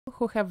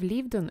who have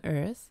lived on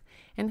earth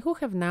and who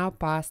have now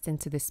passed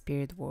into the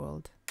spirit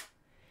world.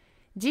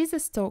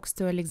 Jesus talks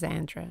to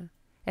Alexandra,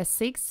 a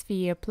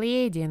sixth-sphere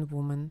Pleiadian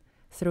woman,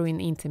 through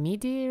an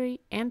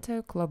intermediary,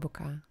 Anto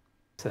Klobucar.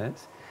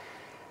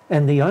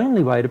 And the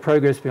only way to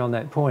progress beyond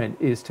that point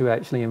is to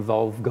actually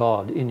involve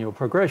God in your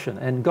progression.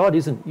 And God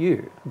isn't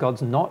you.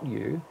 God's not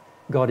you.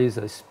 God is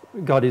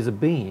a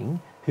being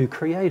who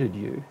created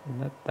you.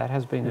 And that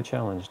has been a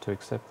challenge to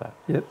accept that.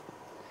 Yep.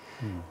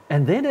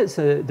 And then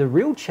the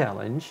real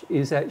challenge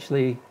is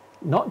actually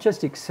not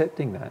just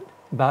accepting that,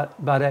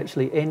 but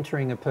actually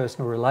entering a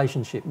personal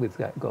relationship with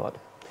that God.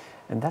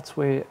 And that's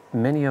where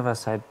many of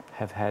us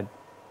have had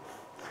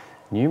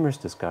numerous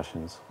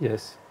discussions.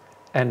 Yes.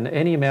 And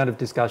any amount of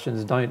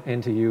discussions don't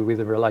enter you with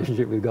a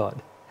relationship with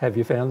God. Have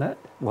you found that?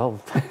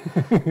 Well,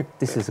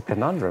 this is a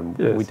conundrum.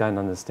 Yes. We don't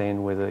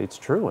understand whether it's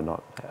true or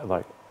not.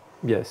 Like,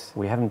 yes.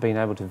 we haven't been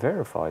able to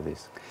verify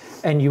this.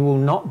 And you will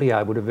not be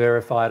able to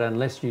verify it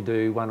unless you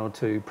do one or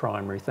two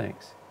primary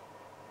things.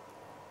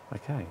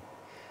 Okay.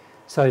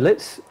 So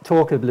let's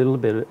talk a little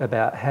bit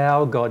about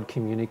how God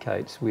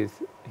communicates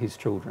with his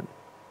children.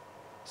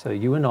 So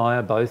you and I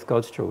are both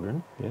God's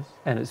children. Yes.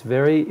 And it's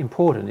very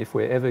important, if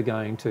we're ever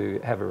going to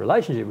have a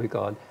relationship with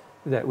God,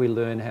 that we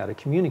learn how to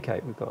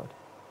communicate with God.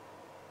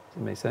 Does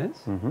that make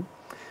sense? Mm-hmm.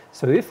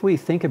 So if we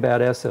think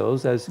about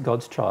ourselves as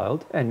God's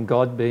child, and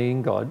God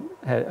being God,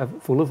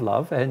 full of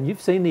love, and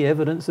you've seen the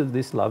evidence of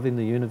this love in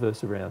the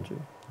universe around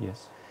you.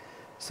 Yes.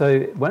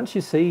 So once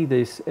you see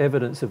this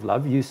evidence of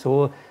love, you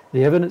saw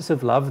the evidence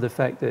of love, the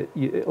fact that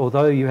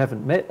although you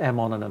haven't met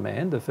Ammon and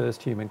Aman, the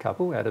first human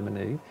couple, Adam and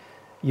Eve,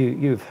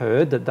 you've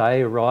heard that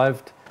they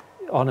arrived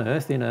on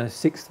earth in a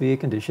sixth sphere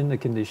condition, the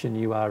condition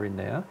you are in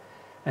now,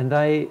 and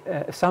they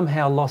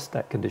somehow lost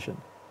that condition.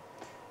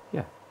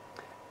 Yeah.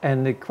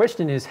 And the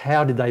question is,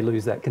 how did they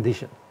lose that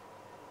condition?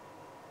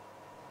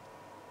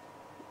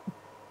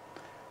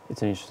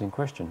 It's an interesting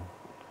question.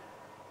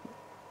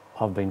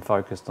 I've been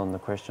focused on the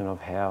question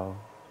of how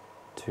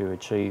to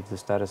achieve the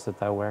status that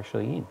they were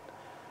actually in.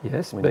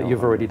 Yes, but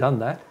you've already done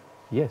that.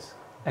 Yes.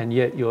 And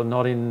yet you're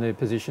not in the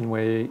position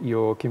where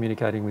you're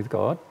communicating with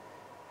God,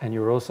 and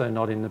you're also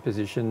not in the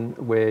position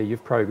where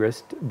you've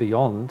progressed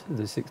beyond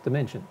the sixth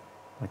dimension.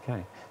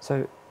 Okay.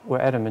 So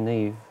were Adam and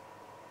Eve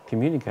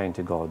communicating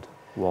to God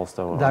whilst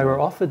they were They were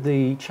offered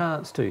the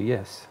chance to,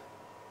 yes.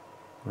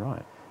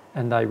 Right.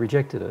 And they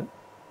rejected it.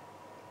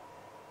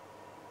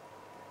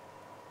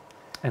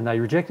 And they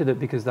rejected it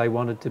because they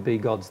wanted to be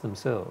gods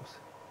themselves.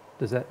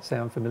 Does that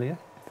sound familiar?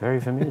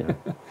 Very familiar.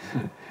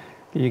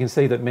 You can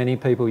see that many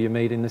people you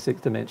meet in the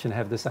sixth dimension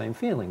have the same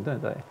feeling,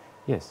 don't they?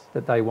 Yes.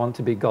 That they want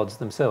to be gods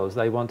themselves.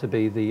 They want to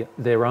be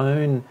their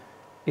own,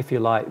 if you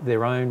like,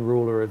 their own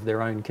ruler of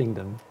their own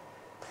kingdom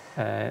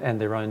and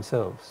their own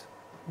selves.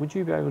 Would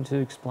you be able to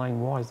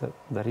explain why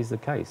that is the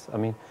case? I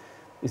mean,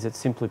 is it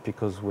simply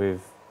because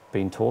we've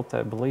been taught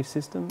that belief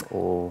system,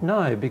 or...?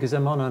 No, because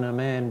Ammon and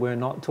Aman were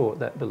not taught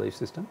that belief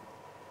system.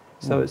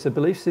 So it's a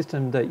belief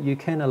system that you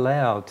can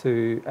allow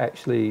to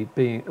actually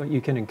be,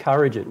 you can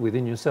encourage it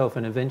within yourself,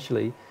 and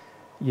eventually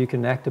you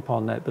can act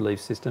upon that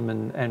belief system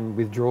and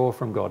withdraw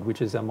from God,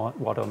 which is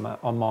what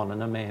Ammon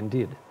and Aman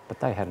did. But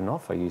they had an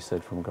offer, you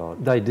said, from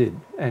God. They did.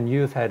 And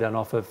you've had an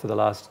offer for the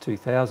last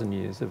 2,000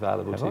 years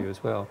available to you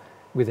as well,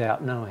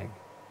 without knowing.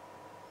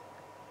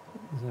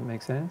 Does that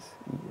make sense?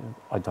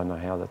 I don't know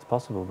how that's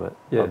possible, but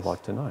yes. I'd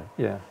like to know.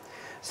 Yeah.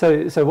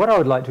 So what I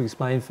would like to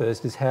explain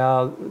first is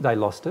how they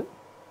lost it.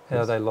 How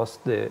Yes. they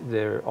lost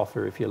their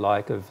offer, if you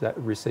like, of that,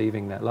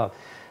 receiving that love.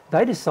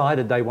 They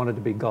decided they wanted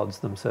to be gods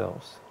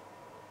themselves.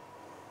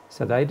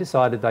 So they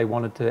decided they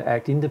wanted to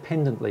act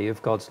independently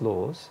of God's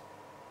laws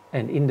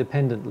and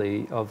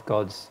independently of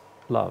God's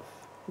love.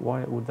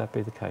 Why would that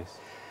be the case?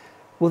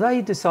 Well,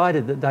 they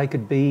decided that they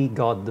could be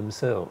God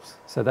themselves.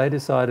 So they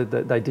decided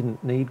that they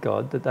didn't need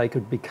God, that they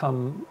could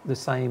become the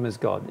same as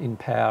God in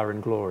power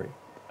and glory.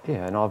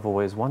 Yeah, and I've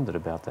always wondered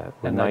about that.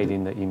 We're made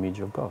in the image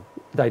of God.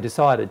 They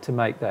decided to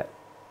make that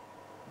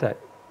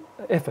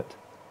effort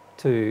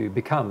to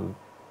become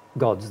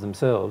gods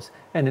themselves.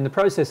 And in the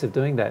process of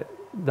doing that,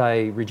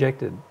 they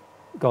rejected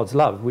God's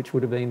love, which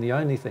would have been the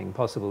only thing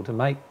possible to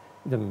make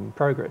them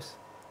progress.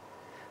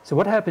 So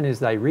what happened is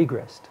they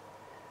regressed.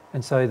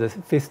 And so the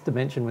fifth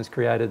dimension was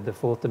created, the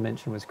fourth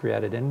dimension was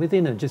created, and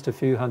within just a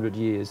few hundred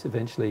years,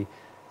 eventually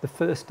the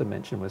first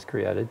dimension was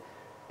created,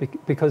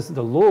 because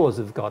the laws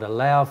of God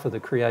allow for the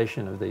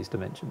creation of these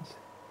dimensions.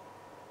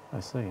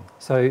 I see.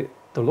 So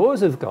the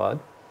laws of God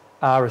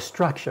are a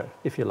structure,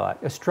 if you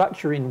like, a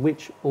structure in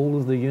which all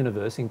of the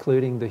universe,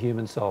 including the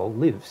human soul,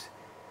 lives.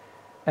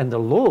 And the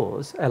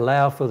laws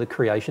allow for the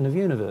creation of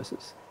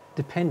universes,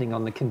 depending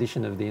on the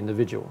condition of the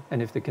individual.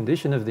 And if the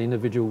condition of the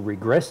individual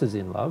regresses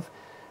in love,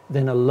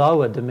 then a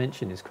lower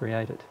dimension is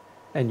created.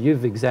 And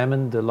you've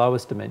examined the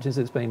lowest dimensions.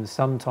 It's been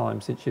some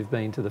time since you've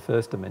been to the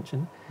first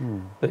dimension,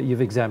 but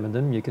you've examined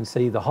them. You can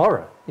see the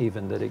horror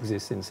even that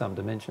exists in some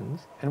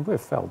dimensions. And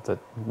we've felt that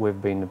we've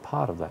been a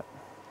part of that.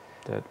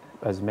 That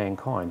as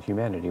mankind,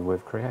 humanity,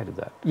 we've created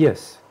that.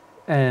 Yes,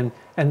 and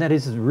that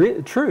is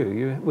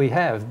true, we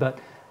have, but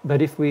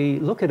But if we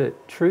look at it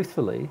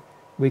truthfully,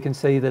 we can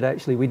see that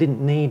actually we didn't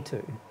need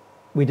to.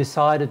 We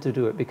decided to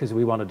do it because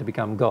we wanted to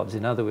become gods.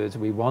 In other words,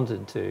 we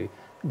wanted to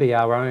be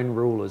our own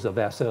rulers of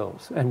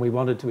ourselves, and we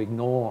wanted to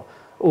ignore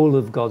all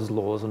of God's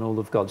laws and all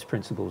of God's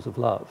principles of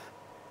love.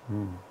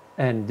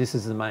 And this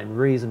is the main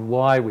reason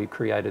why we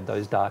created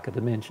those darker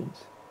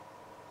dimensions.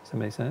 Does that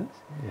make sense?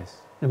 Yes.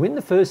 Now, in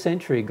the first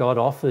century, God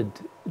offered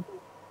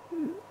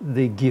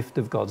the gift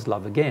of God's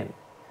love again.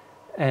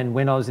 And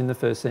when I was in the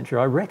first century,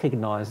 I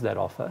recognised that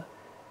offer,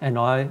 and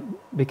I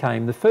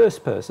became the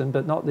first person,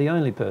 but not the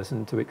only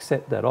person, to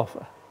accept that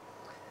offer.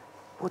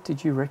 What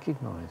did you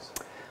recognise?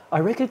 I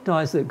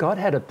recognised that God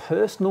had a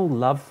personal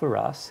love for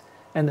us,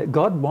 and that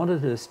God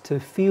wanted us to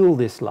feel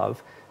this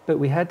love, but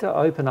we had to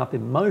open up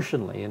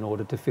emotionally in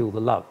order to feel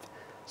the love.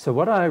 So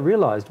what I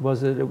realised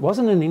was that it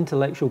wasn't an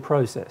intellectual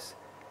process.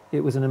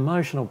 It was an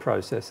emotional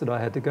process that I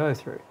had to go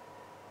through.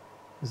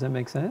 Does that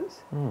make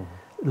sense?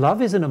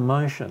 Love is an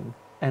emotion,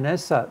 and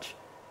as such,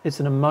 it's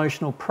an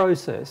emotional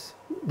process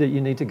that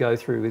you need to go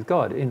through with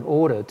God in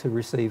order to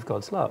receive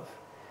God's love.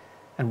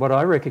 And what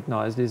I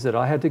recognised is that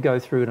I had to go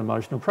through an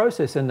emotional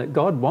process, and that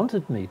God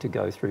wanted me to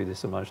go through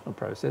this emotional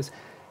process.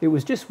 It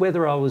was just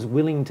whether I was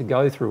willing to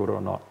go through it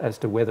or not as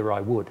to whether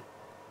I would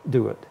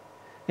do it.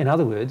 In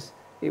other words,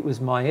 it was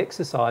my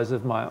exercise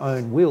of my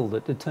own will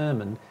that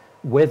determined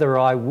whether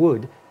I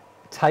would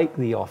take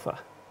the offer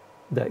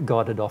that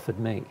God had offered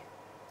me.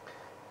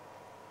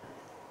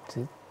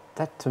 See,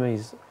 that to me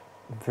is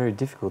very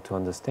difficult to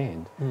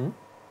understand.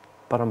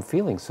 But I'm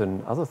feeling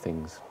certain other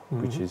things,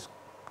 which is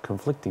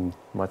conflicting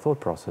my thought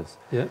process.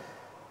 Yeah.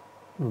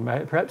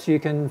 Perhaps you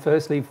can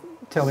firstly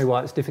tell me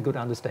why it's difficult to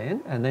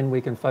understand, and then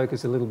we can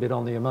focus a little bit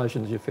on the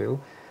emotions you feel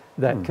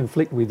that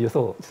conflict with your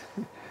thoughts.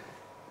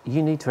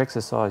 You need to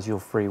exercise your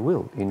free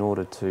will in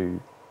order to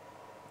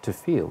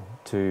feel,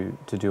 to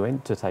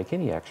take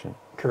any action.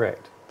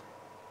 Correct.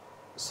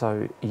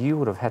 So you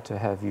would have had to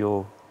have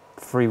your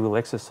free will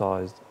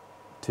exercised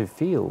to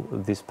feel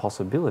this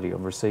possibility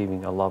of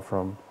receiving a love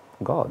from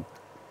God.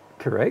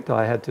 Correct.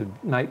 I had to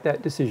make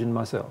that decision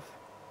myself.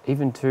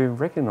 Even to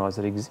recognise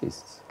it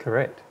exists.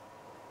 Correct.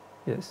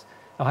 Yes.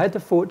 I had the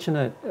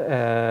fortunate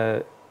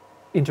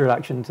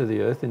introduction to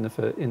the earth in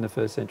the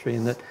first century,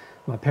 in that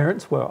my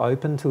parents were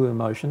open to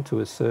emotion to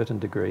a certain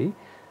degree,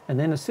 and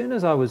then as soon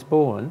as I was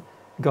born,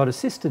 God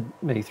assisted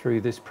me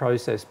through this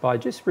process by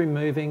just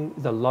removing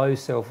the low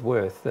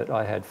self-worth that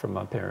I had from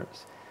my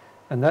parents.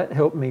 And that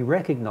helped me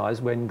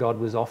recognise when God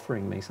was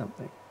offering me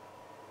something.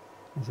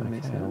 Does that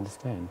make sense? I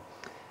understand.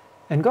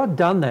 And God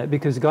done that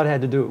because God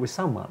had to do it with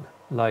someone.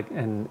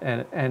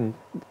 And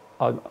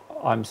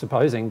I'm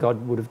supposing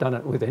God would have done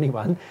it with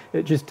anyone.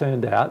 It just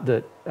turned out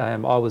that I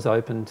was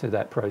open to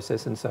that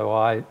process, and so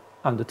I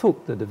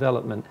undertook the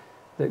development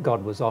that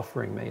God was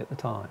offering me at the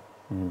time.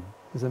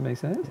 Does that make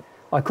sense?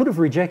 I could have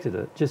rejected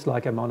it, just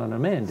like Ammon and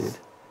man did,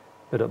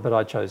 but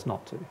I chose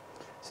not to.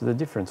 So the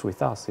difference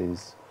with us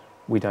is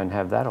we don't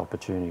have that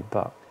opportunity,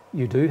 but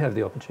you do have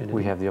the opportunity.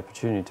 We have the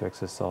opportunity to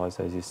exercise,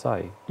 as you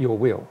say, your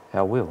will.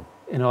 Our will.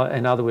 In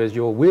other words,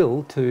 your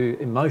will to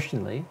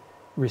emotionally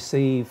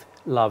receive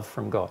love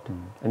from God.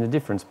 And the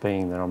difference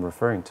being that I'm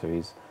referring to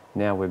is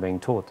now we're being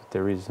taught that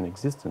there is an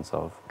existence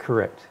of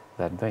correct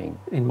that being.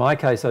 In my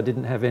case, I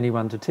didn't have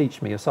anyone to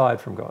teach me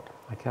aside from God.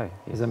 Okay.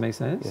 Yes. Does that make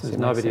sense? Yes, Because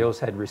nobody else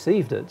had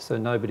received it, so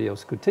nobody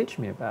else could teach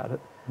me about it.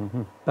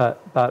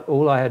 But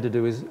all I had to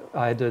do is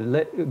I had to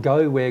let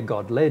go where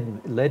God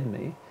led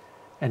me,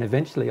 and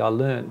eventually I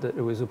learned that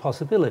it was a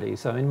possibility.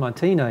 So in my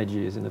teenage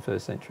years in the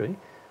first century,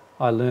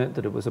 I learnt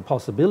that it was a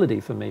possibility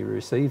for me to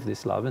receive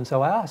this love, and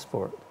so I asked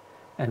for it.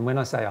 And when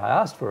I say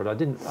I asked for it,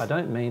 I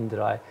don't mean that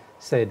I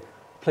said,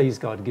 please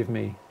God, give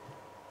me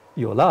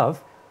your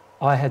love.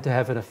 I had to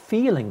have a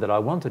feeling that I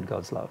wanted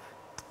God's love,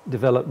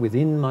 develop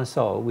within my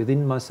soul,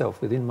 within myself,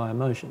 within my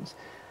emotions.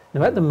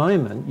 Now at the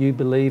moment, you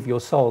believe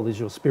your soul is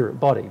your spirit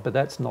body, but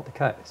that's not the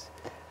case.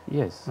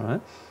 Yes.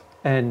 Right?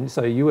 And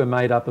so you are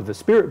made up of a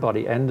spirit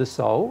body and a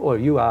soul, or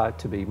you are,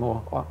 to be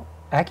more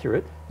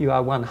accurate, you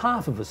are one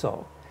half of a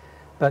soul.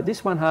 But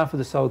this one half of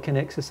the soul can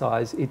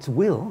exercise its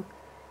will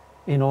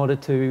in order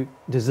to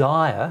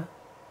desire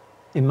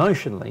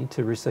emotionally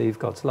to receive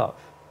God's love.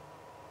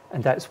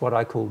 And that's what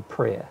I called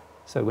prayer.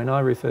 So when I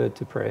referred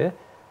to prayer,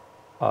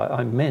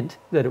 I meant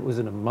that it was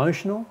an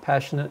emotional,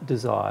 passionate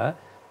desire,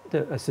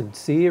 a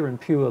sincere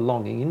and pure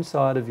longing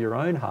inside of your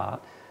own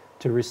heart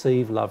to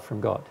receive love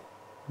from God.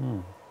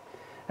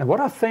 And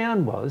what I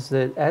found was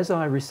that as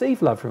I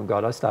received love from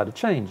God, I started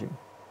changing.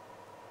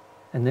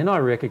 And then I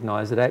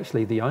recognised that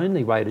actually the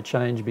only way to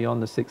change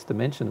beyond the sixth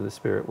dimension of the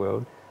spirit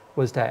world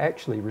was to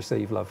actually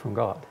receive love from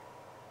God.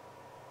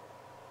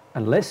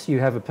 Unless you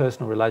have a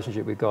personal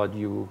relationship with God,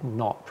 you will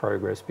not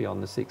progress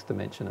beyond the sixth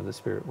dimension of the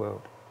spirit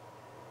world.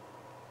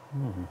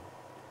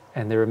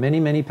 And there are many,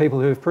 many people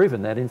who have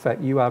proven that. In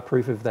fact, you are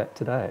proof of that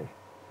today.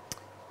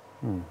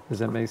 Does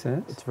that make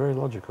sense? It's very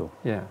logical.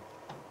 Yeah.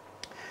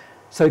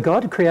 So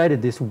God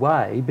created this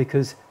way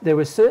because there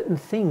were certain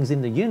things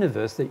in the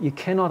universe that you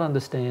cannot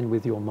understand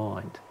with your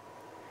mind.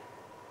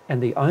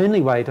 And the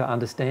only way to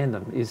understand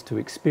them is to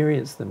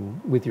experience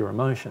them with your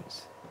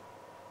emotions.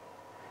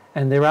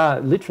 And there are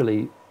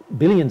literally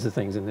billions of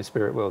things in the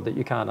spirit world that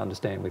you can't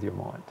understand with your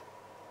mind,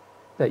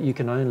 that you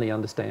can only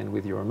understand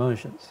with your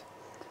emotions.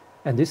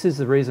 And this is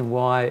the reason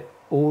why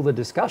all the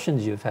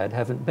discussions you've had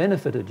haven't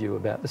benefited you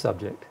about the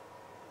subject.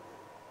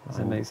 Does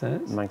that make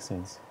sense? Makes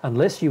sense.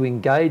 Unless you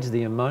engage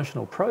the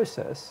emotional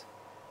process,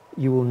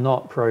 you will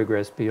not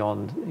progress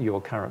beyond your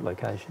current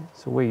location.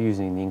 So we're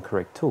using the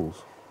incorrect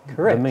tools.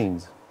 Correct. The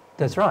means.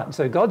 That's right.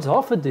 So God's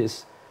offered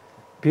this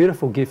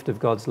beautiful gift of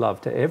God's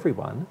love to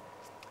everyone,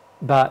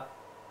 but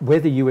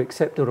whether you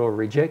accept it or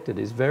reject it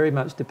is very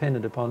much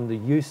dependent upon the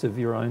use of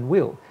your own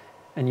will.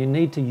 And you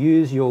need to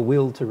use your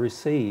will to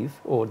receive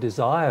or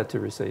desire to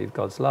receive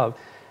God's love.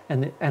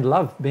 And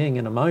love, being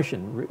an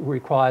emotion,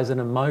 requires an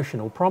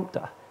emotional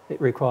prompter.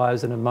 It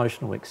requires an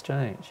emotional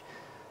exchange.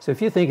 So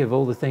if you think of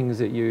all the things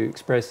that you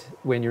express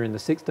when you're in the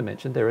sixth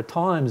dimension, there are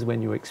times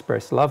when you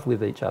express love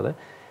with each other,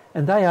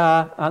 and they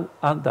are,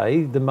 aren't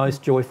they, the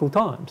most joyful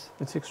times?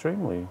 It's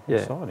extremely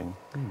exciting.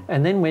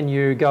 And then when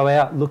you go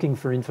out looking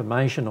for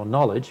information or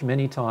knowledge,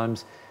 many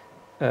times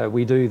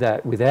we do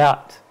that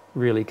without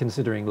really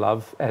considering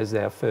love as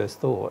our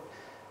first thought.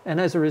 And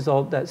as a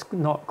result, that's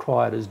not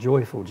quite as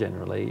joyful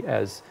generally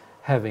as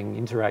having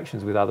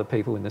interactions with other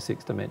people in the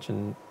sixth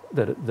dimension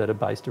that are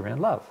based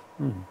around love.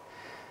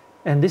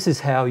 And this is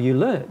how you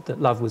learnt that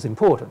love was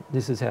important.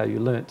 This is how you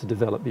learnt to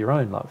develop your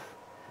own love.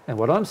 And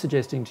what I'm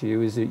suggesting to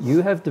you is that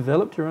you have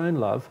developed your own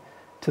love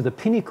to the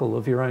pinnacle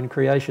of your own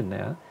creation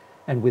now,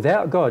 and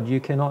without God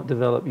you cannot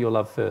develop your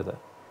love further.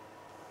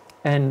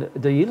 And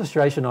the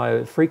illustration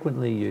I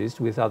frequently used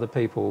with other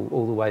people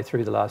all the way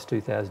through the last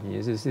 2,000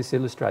 years is this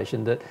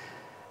illustration that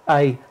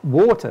a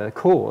water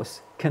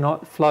course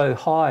cannot flow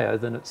higher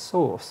than its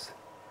source.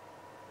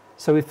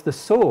 So if the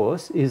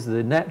source is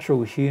the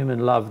natural human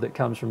love that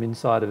comes from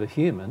inside of a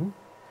human,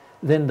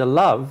 then the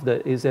love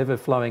that is ever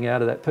flowing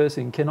out of that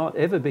person cannot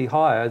ever be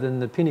higher than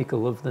the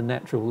pinnacle of the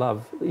natural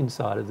love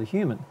inside of the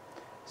human.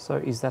 So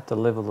is that the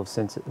level of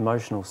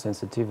emotional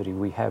sensitivity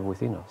we have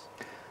within us?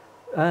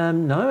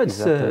 No,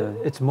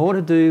 it's more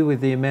to do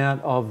with the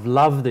amount of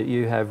love that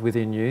you have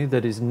within you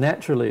that is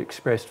naturally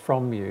expressed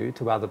from you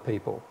to other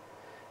people.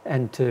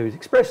 And to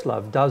express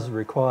love does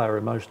require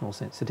emotional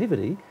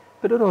sensitivity,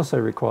 but it also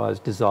requires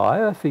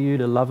desire for you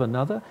to love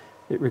another.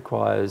 It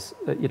requires,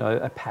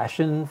 a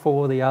passion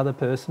for the other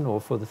person or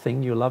for the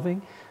thing you're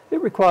loving.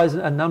 It requires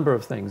a number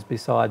of things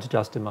besides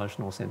just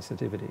emotional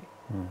sensitivity.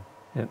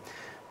 Yeah.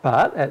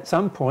 But at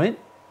some point,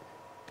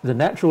 the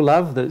natural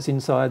love that's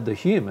inside the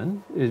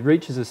human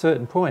reaches a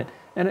certain point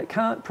and it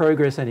can't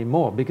progress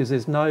anymore because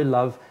there's no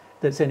love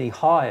that's any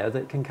higher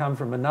that can come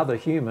from another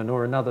human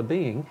or another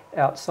being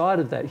outside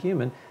of that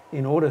human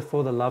in order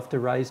for the love to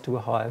raise to a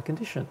higher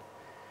condition.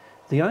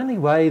 The only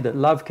way that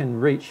love can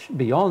reach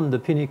beyond the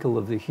pinnacle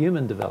of the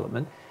human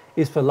development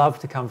is for love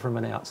to come from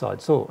an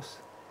outside source,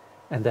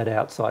 and that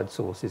outside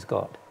source is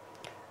God.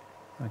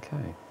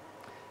 Okay.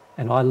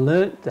 And I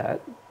learnt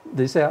that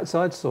this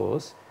outside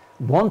source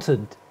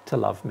wanted to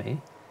love me,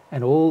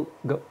 and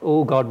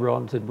all God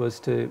wanted was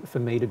for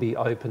me to be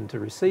open to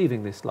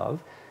receiving this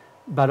love,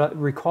 but it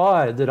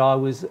required that I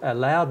was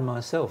allowed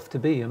myself to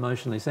be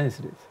emotionally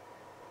sensitive.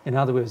 In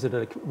other words,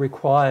 it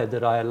required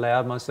that I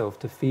allowed myself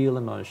to feel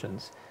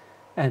emotions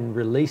and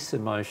release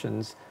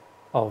emotions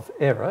of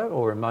error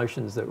or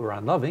emotions that were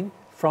unloving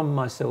from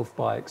myself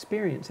by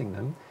experiencing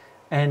them,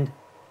 and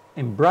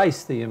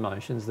embrace the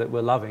emotions that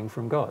were loving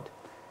from God.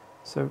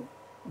 So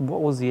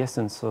what was the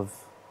essence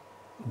of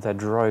that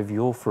drove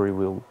your free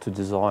will to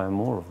desire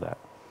more of that?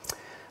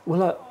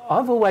 Well,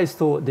 I've always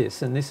thought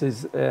this, and this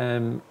is,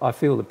 I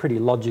feel, a pretty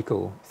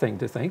logical thing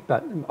to think,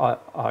 but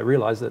I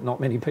realise that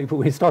not many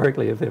people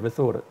historically have ever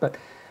thought it. But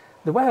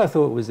the way I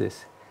thought was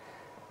this: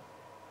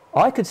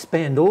 I could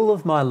spend all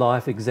of my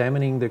life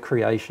examining the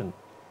creation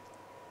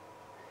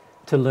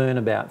to learn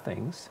about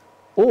things,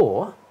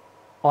 or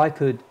I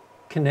could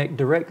connect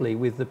directly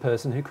with the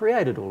person who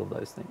created all of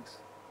those things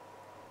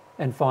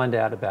and find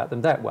out about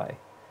them that way.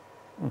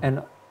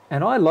 And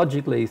I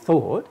logically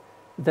thought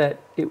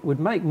that it would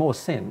make more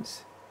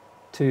sense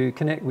to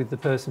connect with the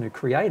person who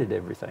created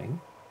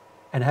everything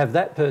and have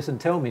that person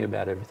tell me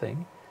about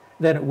everything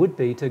than it would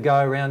be to go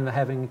around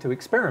having to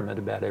experiment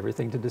about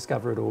everything to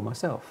discover it all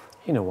myself.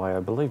 In a way, I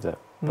believe that,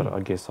 but I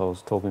guess I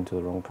was talking to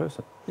the wrong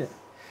person. Yeah.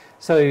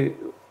 So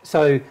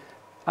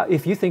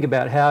if you think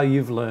about how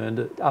you've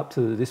learned up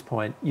to this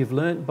point, you've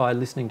learned by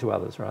listening to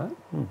others, right?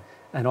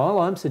 And all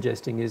I'm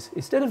suggesting is,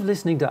 instead of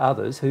listening to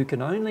others who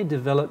can only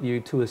develop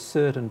you to a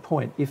certain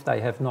point if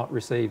they have not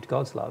received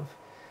God's love,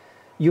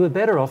 you are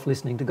better off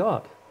listening to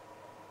God.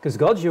 Because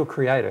God's your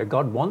creator.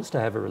 God wants to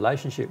have a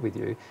relationship with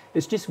you.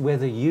 It's just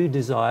whether you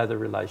desire the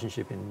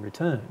relationship in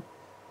return.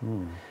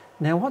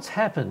 Now, what's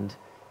happened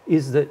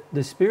is that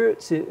the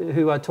spirits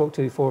who I talked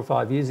to 4 or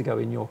 5 years ago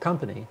in your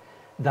company,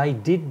 they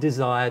did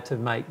desire to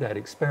make that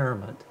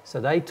experiment. So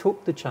they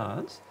took the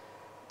chance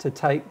to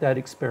take that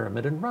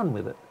experiment and run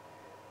with it.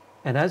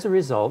 And as a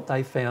result,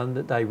 they found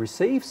that they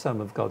received some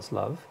of God's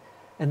love,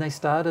 and they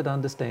started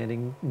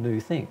understanding new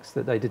things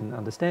that they didn't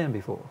understand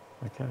before.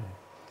 Okay.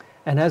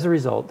 And as a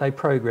result, they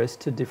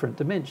progressed to different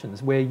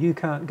dimensions where you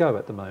can't go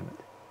at the moment.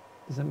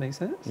 Does that make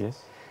sense?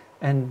 Yes.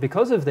 And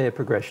because of their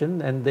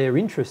progression and their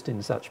interest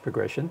in such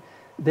progression,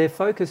 their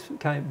focus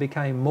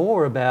became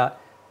more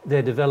about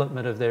their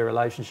development of their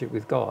relationship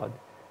with God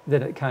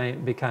than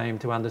it became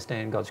to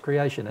understand God's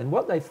creation. And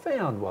what they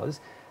found was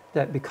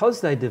that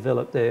because they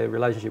developed their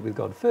relationship with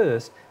God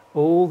first,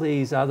 all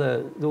the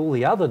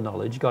other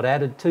knowledge got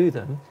added to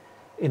them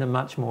in a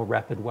much more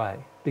rapid way,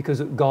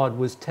 because God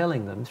was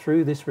telling them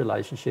through this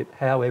relationship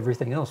how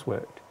everything else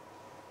worked.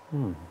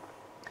 And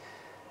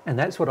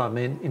that's what I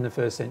meant in the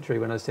first century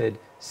when I said,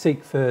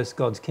 seek first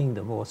God's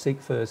kingdom, or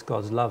seek first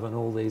God's love, and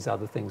all these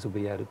other things will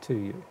be added to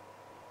you.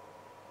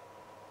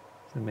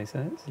 Does that make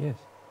sense? Yes.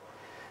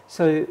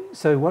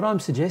 So what I'm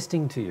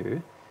suggesting to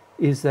you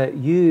is that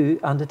you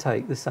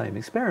undertake the same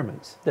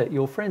experiments that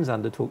your friends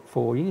undertook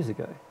 4 years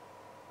ago.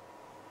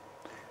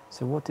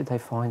 So what did they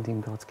find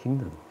in God's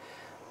kingdom?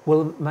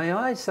 Well, may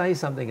I say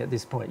something at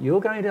this point? You're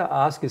going to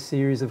ask a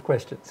series of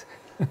questions.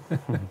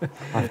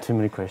 I have too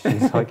many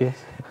questions, I guess.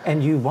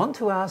 And you want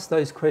to ask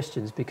those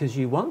questions because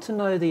you want to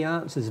know the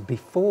answers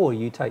before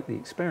you take the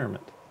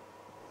experiment.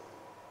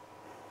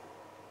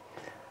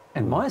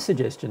 And my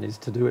suggestion is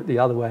to do it the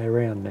other way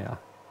around now.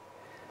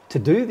 To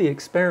do the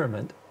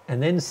experiment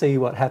and then see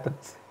what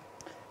happens.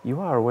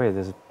 You are aware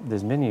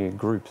there's many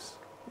groups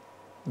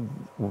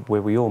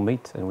where we all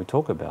meet and we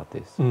talk about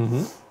this.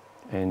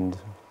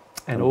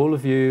 And all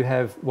of you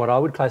have what I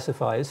would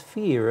classify as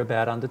fear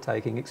about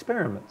undertaking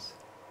experiments.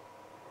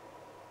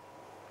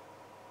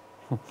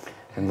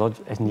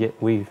 and yet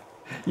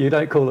You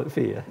don't call it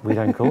fear. we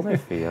don't call that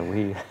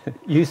fear.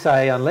 You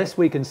say, unless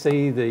we can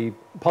see the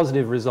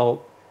positive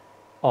result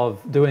of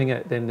doing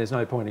it, then there's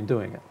no point in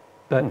doing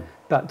it.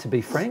 But to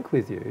be frank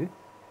with you,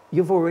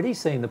 you've already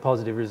seen the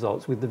positive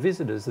results with the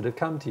visitors that have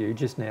come to you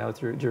just now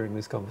during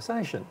this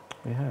conversation.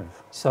 We have.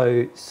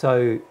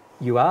 So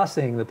you are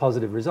seeing the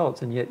positive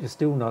results, and yet you're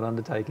still not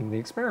undertaking the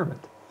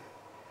experiment.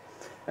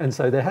 And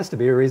so there has to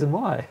be a reason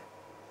why.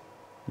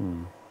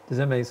 Does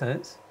that make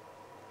sense?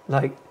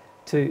 Like,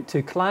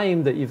 to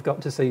claim that you've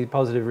got to see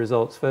positive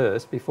results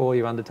first before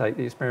you undertake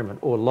the experiment,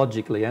 or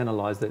logically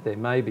analyse that there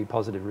may be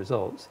positive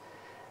results,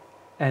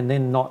 and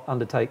then not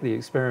undertake the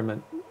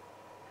experiment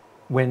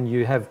when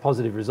you have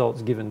positive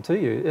results given to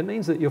you, it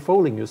means that you're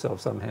fooling yourself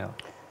somehow.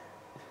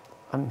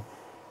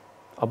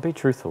 I'll be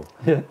truthful.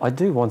 Yeah. I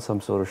do want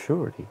some sort of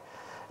surety.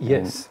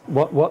 Yes.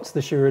 What's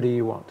the surety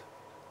you want?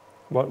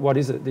 What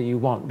is it that you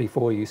want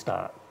before you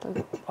start?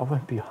 I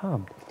won't be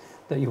harmed.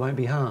 That you won't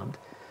be harmed.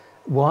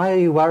 Why are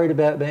you worried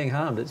about being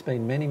harmed? It's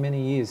been many,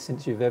 many years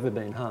since you've ever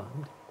been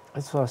harmed.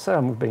 That's why I say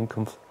I'm being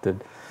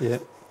conflicted. Yeah.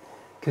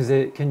 Because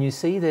can you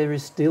see there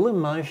is still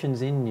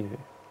emotions in you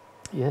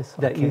Yes,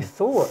 that you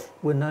thought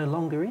were no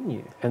longer in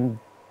you. And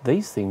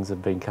these things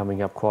have been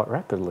coming up quite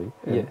rapidly.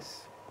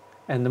 Yes.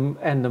 And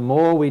the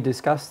more we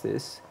discuss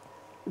this,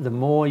 the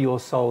more your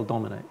soul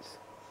dominates.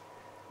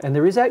 And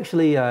there is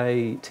actually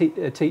a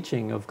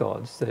teaching of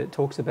God's that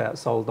talks about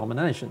soul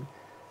domination.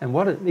 And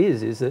what it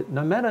is that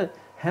no matter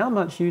how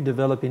much you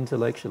develop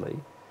intellectually,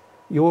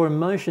 your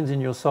emotions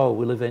in your soul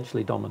will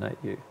eventually dominate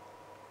you.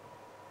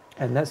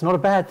 And that's not a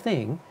bad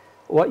thing.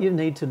 What you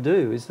need to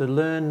do is to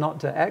learn not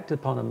to act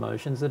upon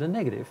emotions that are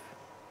negative.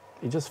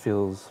 It just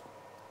feels,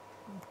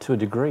 to a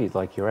degree,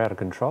 like you're out of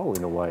control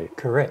in a way.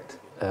 Correct.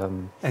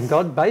 And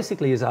God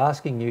basically is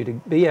asking you to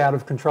be out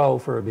of control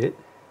for a bit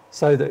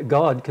so that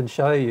God can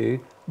show you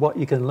what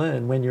you can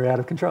learn when you're out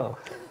of control.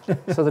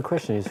 So the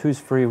question is, whose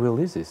free will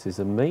is this? Is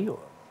it me?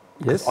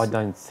 Yes. I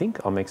don't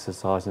think I'm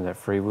exercising that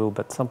free will,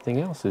 but something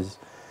else is.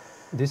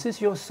 This is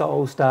your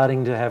soul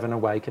starting to have an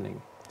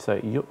awakening. So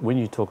when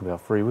you talk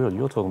about free will,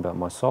 you're talking about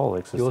my soul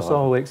exercising. Your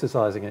soul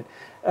exercising it.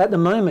 At the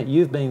moment,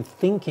 you've been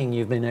thinking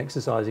you've been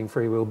exercising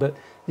free will, but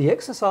the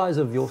exercise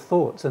of your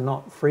thoughts are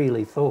not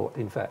freely thought,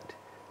 in fact.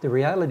 The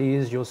reality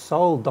is your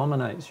soul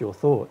dominates your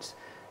thoughts.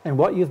 And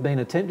what you've been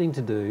attempting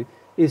to do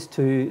is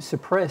to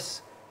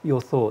suppress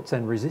your thoughts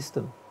and resist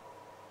them.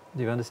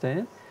 Do you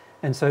understand?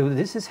 And so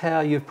this is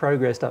how you've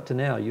progressed up to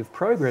now. You've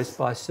progressed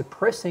by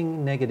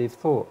suppressing negative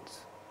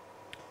thoughts.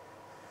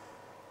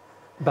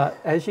 But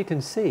as you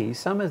can see,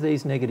 some of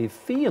these negative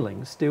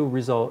feelings still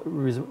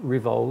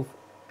revolve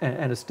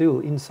and are still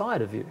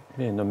inside of you.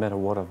 Yeah, no matter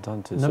what I've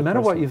done to suppress them. No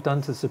matter what you've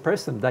done to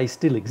suppress them, they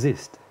still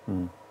exist,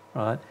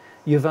 right?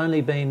 You've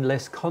only been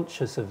less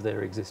conscious of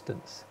their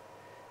existence.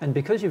 And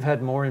because you've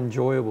had more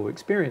enjoyable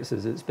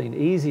experiences, it's been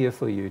easier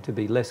for you to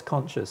be less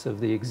conscious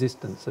of the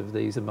existence of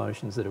these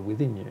emotions that are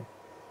within you.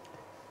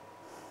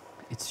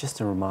 It's just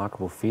a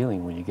remarkable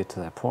feeling when you get to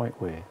that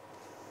point where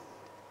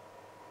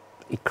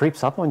it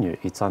creeps up on you.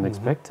 It's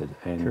unexpected.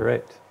 And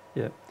correct.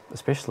 Yeah.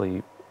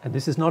 Especially. And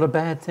this is not a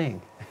bad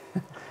thing.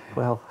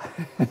 Well,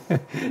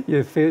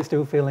 you're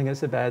still feeling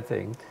it's a bad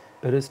thing,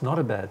 but it's not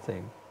a bad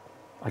thing.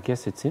 I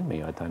guess it's in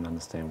me. I don't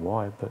understand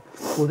why, but.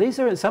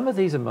 Well, some of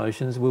these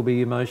emotions will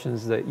be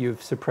emotions that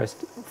you've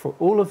suppressed for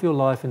all of your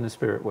life in the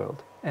spirit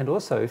world, and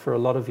also for a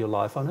lot of your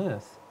life on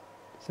earth.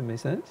 Does that make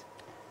sense?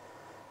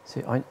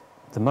 See,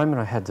 the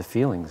moment I had the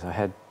feelings, I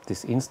had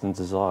this instant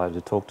desire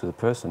to talk to the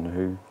person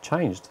who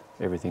changed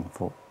everything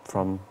for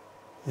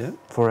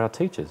our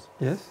teachers.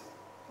 Yes.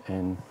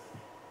 And,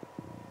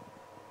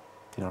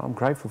 you know, I'm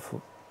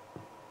grateful